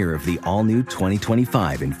premiere of the all-new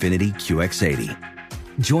 2025 Infiniti QX80.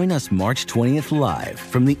 Join us March 20th live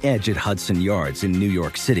from the Edge at Hudson Yards in New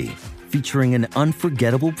York City, featuring an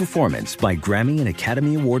unforgettable performance by Grammy and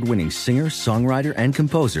Academy Award-winning singer, songwriter, and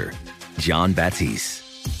composer, Jon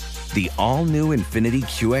Batiste. The all-new Infiniti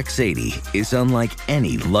QX80 is unlike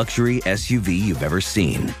any luxury SUV you've ever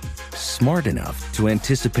seen. Smart enough to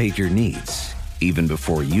anticipate your needs, even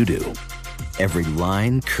before you do. Every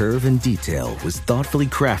line, curve, and detail was thoughtfully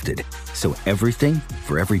crafted, so everything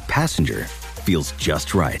for every passenger feels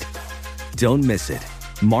just right. Don't miss it.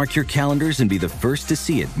 Mark your calendars and be the first to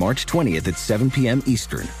see it March 20th at 7 p.m.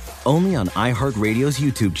 Eastern, only on iHeartRadio's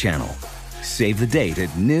YouTube channel. Save the date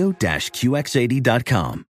at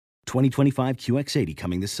new-QX80.com. 2025 QX80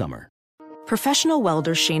 coming this summer. Professional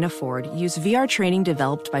welder Shayna Ford used VR training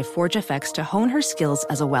developed by ForgeFX to hone her skills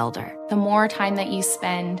as a welder. The more time that you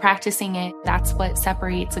spend practicing it, that's what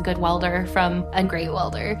separates a good welder from a great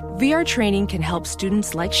welder. VR training can help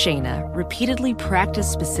students like Shayna repeatedly practice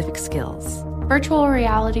specific skills. Virtual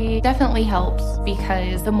reality definitely helps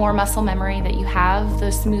because the more muscle memory that you have,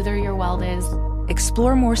 the smoother your weld is.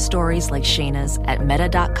 Explore more stories like Shayna's at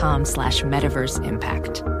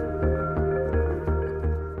meta.com/metaverseimpact.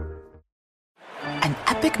 An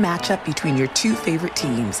epic matchup between your two favorite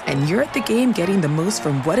teams, and you're at the game getting the most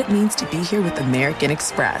from what it means to be here with American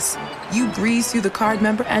Express. You breeze through the card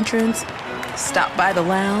member entrance, stop by the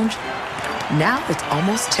lounge. Now it's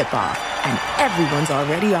almost tip-off, and everyone's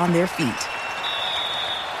already on their feet.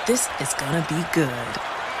 This is gonna be good.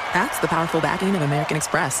 That's the powerful backing of American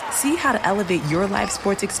Express. See how to elevate your live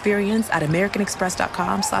sports experience at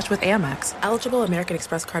americanexpress.com/withAmex. Eligible American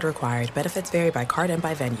Express card required. Benefits vary by card and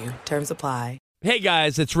by venue. Terms apply. Hey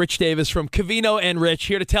guys, it's Rich Davis from Covino and Rich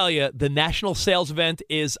here to tell you the national sales event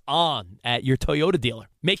is on at your Toyota dealer,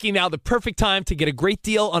 making now the perfect time to get a great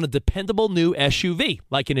deal on a dependable new SUV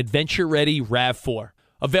like an adventure-ready RAV4.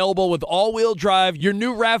 Available with all-wheel drive, your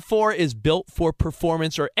new RAV4 is built for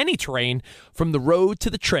performance or any terrain from the road to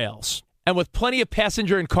the trails. And with plenty of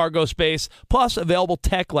passenger and cargo space, plus available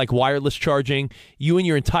tech like wireless charging, you and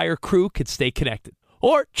your entire crew could stay connected.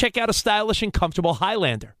 Or check out a stylish and comfortable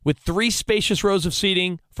Highlander with 3 spacious rows of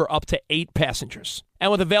seating for up to 8 passengers. And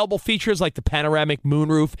with available features like the panoramic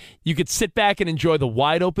moonroof, you could sit back and enjoy the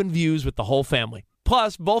wide-open views with the whole family.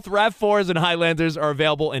 Plus, both RAV4s and Highlanders are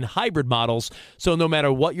available in hybrid models, so no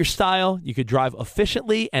matter what your style, you could drive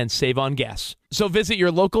efficiently and save on gas. So visit your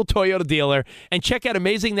local Toyota dealer and check out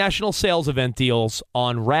amazing national sales event deals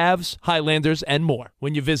on RAVs, Highlanders, and more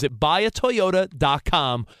when you visit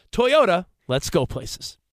buyatoyota.com. Toyota, let's go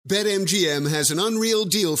places. BetMGM has an unreal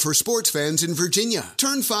deal for sports fans in Virginia.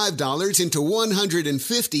 Turn $5 into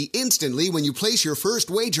 $150 instantly when you place your first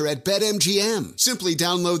wager at BetMGM. Simply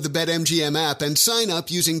download the BetMGM app and sign up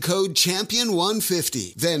using code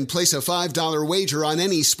CHAMPION150. Then place a $5 wager on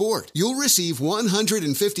any sport. You'll receive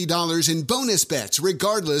 $150 in bonus bets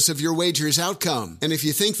regardless of your wager's outcome. And if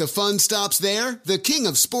you think the fun stops there, the King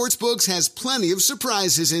of Sportsbooks has plenty of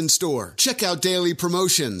surprises in store. Check out daily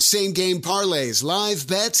promotions, same-game parlays, live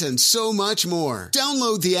bets, bets, and so much more.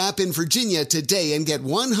 Download the app in Virginia today and get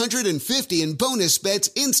 $150 in bonus bets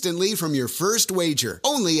instantly from your first wager.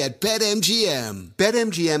 Only at BetMGM.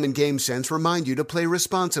 BetMGM and GameSense remind you to play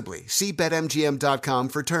responsibly. See BetMGM.com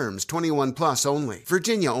for terms. 21 plus only.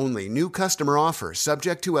 Virginia only. New customer offer.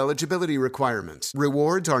 Subject to eligibility requirements.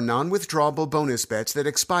 Rewards are non-withdrawable bonus bets that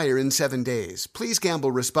expire in 7 days. Please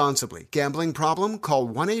gamble responsibly. Gambling problem? Call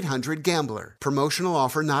 1-800-GAMBLER. Promotional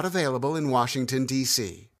offer not available in Washington,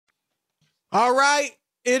 D.C. All right.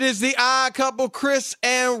 It is the Odd Couple, Chris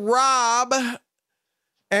and Rob.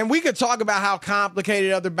 And we could talk about how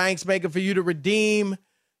complicated other banks make it for you to redeem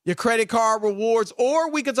your credit card rewards,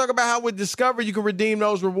 or we could talk about how with Discover you can redeem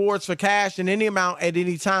those rewards for cash in any amount at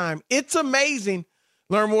any time. It's amazing.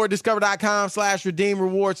 Learn more at discover.com/redeem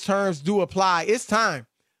rewards. Terms do apply. It's time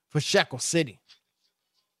for Shekel City.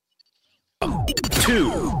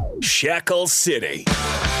 2. Shekel City.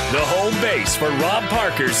 The home base for Rob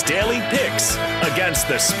Parker's daily picks against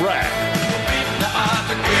the spread.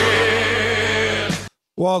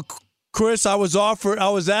 Well, Chris, I was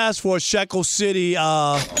asked for Shekel City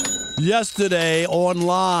yesterday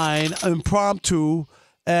online, impromptu,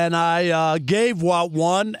 and I gave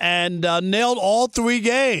one and nailed all 3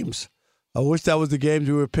 games. I wish that was the games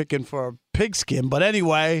we were picking for Pigskin, but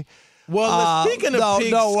anyway. Well, speaking of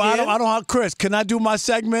pigskin. No, I don't have, Chris, can I do my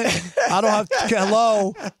segment? I don't have,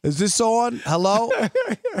 hello? Is this on? Hello?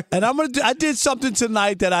 And I did something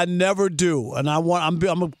tonight that I never do, and I'm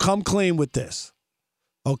going to come clean with this.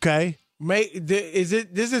 Okay?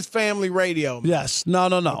 This is family radio? Yes. No.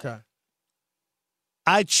 Okay.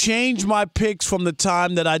 I changed my picks from the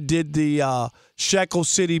time that I did the Shekel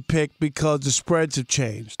City pick because the spreads have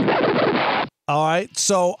changed. All right?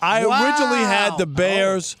 So I originally had the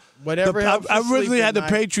Bears. I originally had the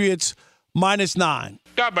Patriots -9.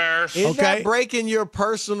 The Bears. Is that breaking your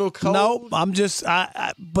personal code? No, I'm just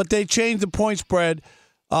but they changed the point spread,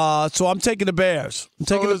 so I'm taking the Bears.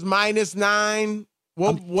 It was -9.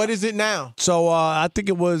 What is it now? So I think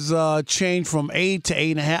it was changed from 8 to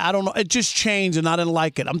 8.5. I don't know. It just changed, and I didn't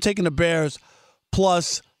like it. I'm taking the Bears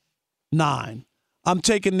 +9. I'm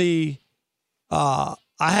taking the I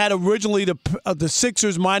had originally the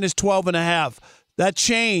Sixers -12.5. That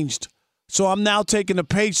changed. So I'm now taking the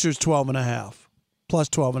Pacers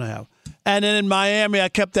 +12.5. And then in Miami, I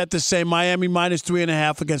kept that the same. Miami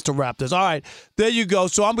 -3.5 against the Raptors. All right, there you go.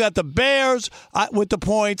 So I've got the Bears with the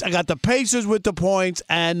points. I got the Pacers with the points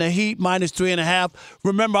and the Heat -3.5.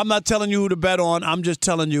 Remember, I'm not telling you who to bet on. I'm just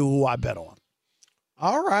telling you who I bet on.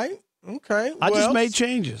 All right. Okay. I just made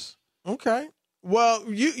changes. Okay. Well,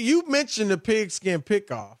 you mentioned the pigskin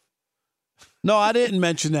pickoff. No, I didn't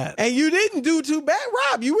mention that. And you didn't do too bad,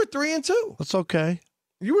 Rob. You were 3-2. That's okay.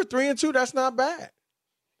 You were 3-2. That's not bad.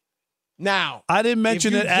 Now, I didn't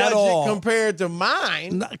mention it at all. Compared to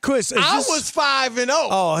mine, Chris, I was 5-0.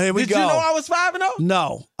 Oh, here we go. Did you know I was 5-0?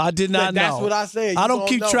 No, I did not know. That's what I said. I don't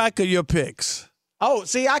keep track of your picks. Oh,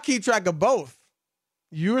 see, I keep track of both.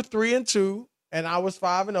 You were 3-2, and I was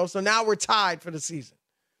 5-0. So now we're tied for the season.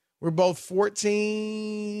 We're both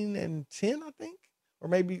 14-10, I think. Or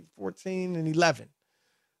maybe 14-11.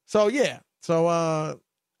 So yeah. So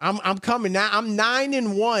I'm coming now. I'm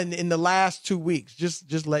 9-1 in the last 2 weeks.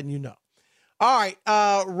 Just letting you know. All right,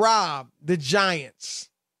 Rob, the Giants.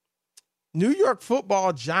 New York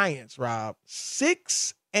Football Giants, Rob,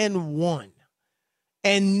 6-1.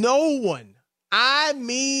 And no one, I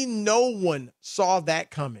mean no one saw that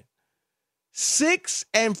coming.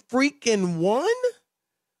 6-1?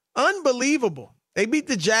 Unbelievable. They beat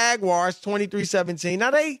the Jaguars 23-17.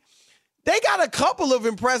 Now, they got a couple of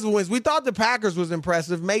impressive wins. We thought the Packers was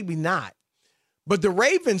impressive. Maybe not. But the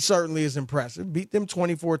Ravens certainly is impressive. Beat them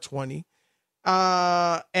 24-20.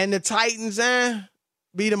 And the Titans,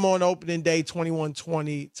 beat them on opening day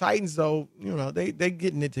 21-20. Titans, though, they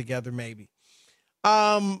getting it together maybe.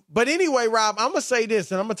 But anyway, Rob, I'm going to say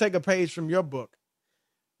this, and I'm going to take a page from your book.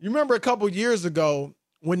 You remember a couple years ago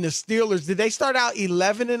when the Steelers, did they start out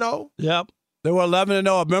 11-0? Yep. They were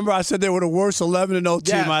 11-0. Remember I said they were the worst 11-0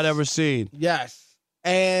 team I'd ever seen. Yes.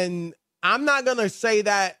 And I'm not going to say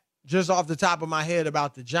that just off the top of my head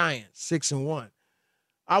about the Giants, 6-1.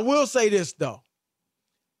 I will say this, though.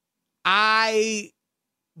 I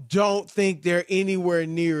don't think they're anywhere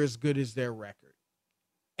near as good as their record.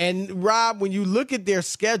 And, Rob, when you look at their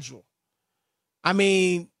schedule, I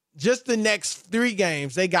mean, just the next 3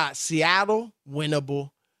 games, they got Seattle,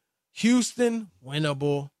 winnable, Houston,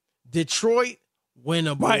 winnable, Detroit,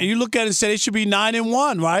 winnable. Right. You look at it and say they should be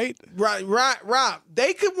 9-1, right? Right, Rob.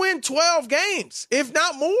 They could win 12 games, if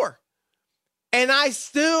not more. And they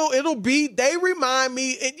remind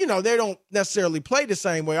me, they don't necessarily play the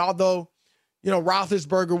same way, although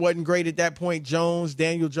Roethlisberger wasn't great at that point.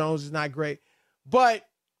 Daniel Jones is not great. But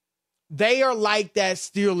they are like that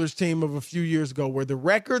Steelers team of a few years ago where the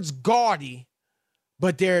record's gaudy,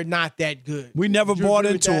 but they're not that good. We never bought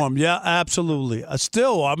into them. Yeah, absolutely.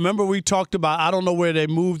 Still, I remember we talked about, I don't know where they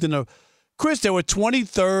moved in Chris, they were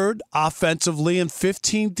 23rd offensively and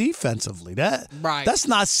 15th defensively. That's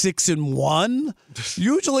not 6-1.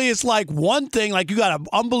 Usually it's like one thing, like you got an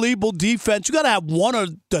unbelievable defense. You got to have one or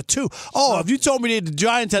the two. Oh, if you told me the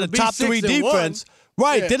Giants had a top 3 defense,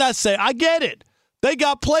 right, then I'd say, I get it. They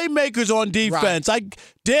got playmakers on defense. Right.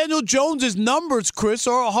 Daniel Jones's numbers, Chris,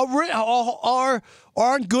 aren't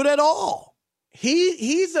good at all.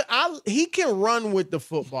 He can run with the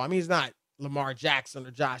football. I mean, he's not Lamar Jackson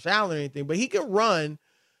or Josh Allen or anything, but he can run.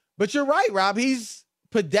 But you're right, Rob. He's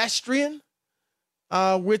pedestrian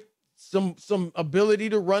with some ability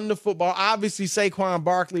to run the football. Obviously, Saquon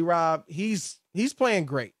Barkley, Rob, he's playing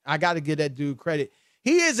great. I got to give that dude credit.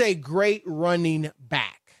 He is a great running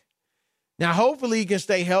back. Now, hopefully he can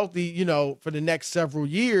stay healthy, for the next several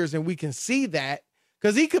years, and we can see that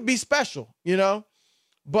because he could be special,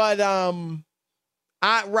 But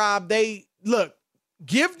Rob,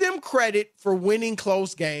 give them credit for winning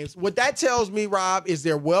close games. What that tells me, Rob, is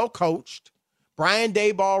they're well coached. Brian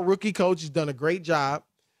Daboll, rookie coach, has done a great job.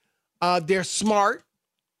 They're smart,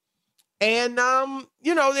 and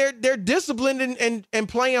they're disciplined and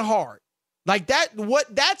playing hard. Like that.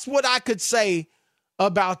 That's what I could say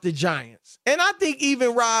about the Giants. And I think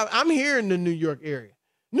even, Rob, I'm here in the New York area.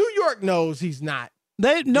 New York knows he's not.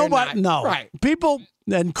 No. Right. People,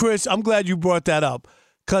 and Chris, I'm glad you brought that up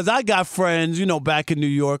because I got friends, back in New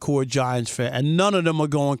York who are Giants fans, and none of them are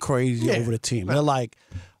going crazy over the team. They're like,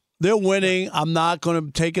 they're winning. I'm not going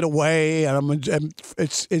to take it away, and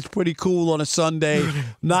it's pretty cool on a Sunday,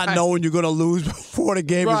 not knowing you're going to lose before the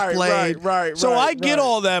game is played. So I get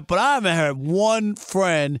all that, but I haven't had one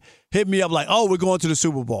friend hit me up like, "Oh, we're going to the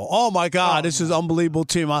Super Bowl. Oh my God, this is an unbelievable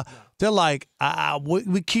team." They're like,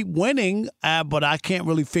 "We keep winning, but I can't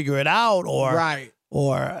really figure it out," or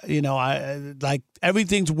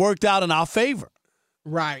everything's worked out in our favor.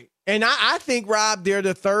 Right, and I think, Rob, they're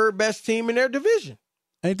the third best team in their division.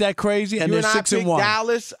 Ain't that crazy? And they're 6-1.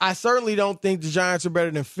 Dallas. I certainly don't think the Giants are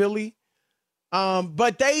better than Philly.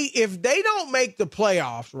 But if they don't make the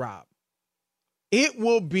playoffs, Rob, it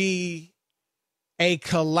will be a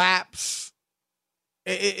collapse.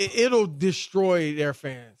 It'll destroy their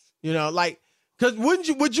fans. Because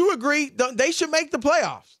would you agree? They should make the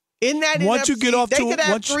playoffs. In that once NFC, you get off they could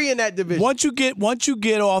have 3 in that division. Once you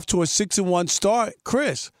get off to a 6-1 start,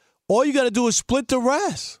 Chris, all you got to do is split the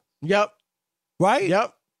rest. Yep. Right?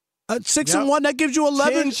 Yep. 6-1, that gives you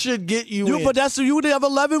 11. 10 should get you in. But you would have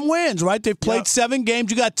 11 wins, right? They've played 7 games.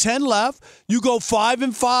 You got 10 left. You go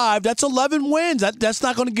 5-5. That's 11 wins. That's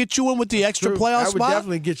not going to get you in with the extra playoff spot. That would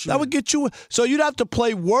definitely get you in. That would get you in. So you'd have to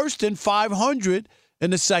play worse than 500 in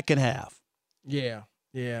the second half. Yeah.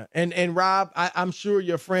 And Rob, I'm sure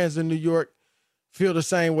your friends in New York feel the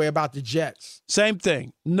same way about the Jets. Same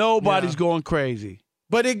thing. Nobody's going crazy.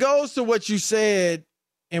 But it goes to what you said.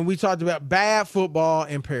 And we talked about bad football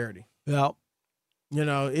and parity. Yeah.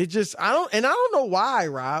 It just, I don't know why,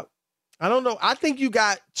 Rob. I don't know. I think you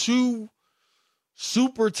got 2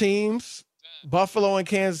 super teams, Buffalo and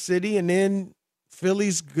Kansas City, and then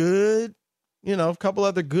Philly's good, a couple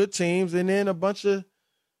other good teams, and then a bunch of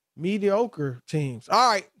mediocre teams.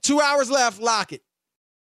 All right, 2 hours left. Lock it.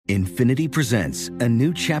 Infiniti presents a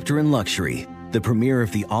new chapter in luxury, the premiere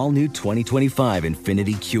of the all-new 2025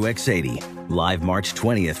 Infiniti QX80, live March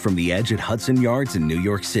 20th from the Edge at Hudson Yards in New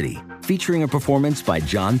York City, featuring a performance by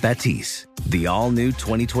John Batiste. The all-new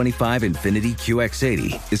 2025 Infiniti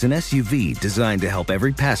QX80 is an SUV designed to help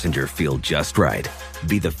every passenger feel just right.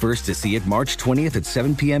 Be the first to see it March 20th at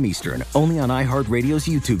 7 p.m. Eastern, only on iHeartRadio's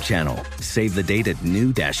YouTube channel. Save the date at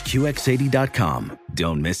new-QX80.com.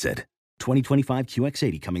 Don't miss it. 2025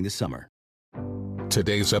 QX80 coming this summer.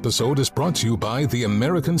 Today's episode is brought to you by the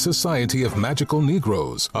American Society of Magical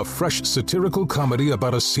Negroes, a fresh satirical comedy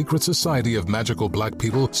about a secret society of magical black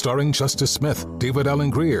people starring Justice Smith, David Allen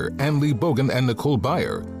Greer, Ann Lee Bogan, and Nicole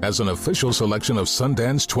Byer. As an official selection of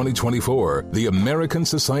Sundance 2024, the American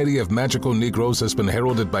Society of Magical Negroes has been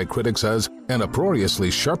heralded by critics as an uproariously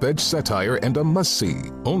sharp-edged satire and a must-see.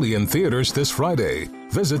 Only in theaters this Friday.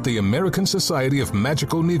 Visit the American Society of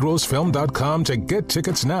Magical Negroes Film.com to get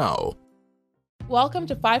tickets now. Welcome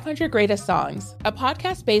to 500 Greatest Songs, a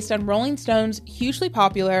podcast based on Rolling Stone's hugely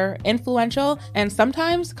popular, influential, and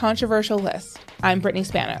sometimes controversial list. I'm Brittany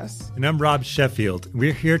Spanos. And I'm Rob Sheffield.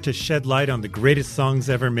 We're here to shed light on the greatest songs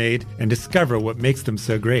ever made and discover what makes them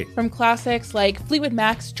so great. From classics like Fleetwood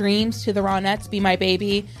Mac's Dreams to the Ronettes' Be My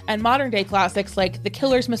Baby, and modern-day classics like The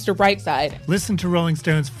Killer's Mr. Brightside. Listen to Rolling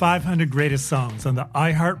Stone's 500 Greatest Songs on the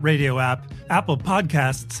iHeartRadio app, Apple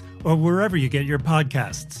Podcasts, or wherever you get your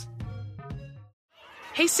podcasts.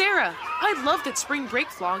 Hey Sarah, I love that spring break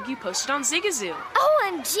vlog you posted on Zigazoo.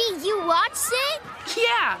 OMG, you watched it?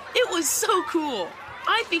 Yeah, it was so cool.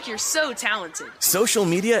 I think you're so talented. Social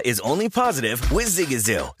media is only positive with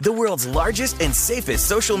Zigazoo, the world's largest and safest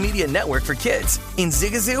social media network for kids. In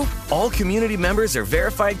Zigazoo, all community members are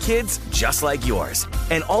verified kids just like yours,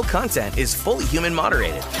 and all content is fully human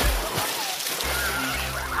moderated.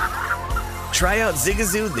 Try out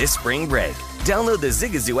Zigazoo this spring break. Download the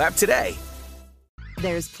Zigazoo app today.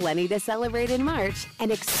 There's plenty to celebrate in March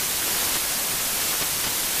and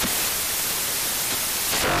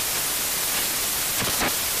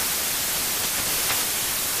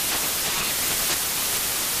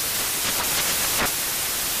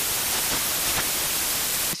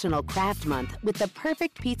National Craft Month with the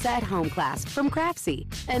perfect pizza at home class from Craftsy.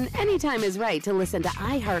 And anytime is right to listen to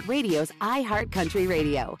iHeartRadio's iHeart Country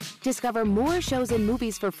Radio. Discover more shows and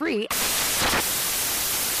movies for free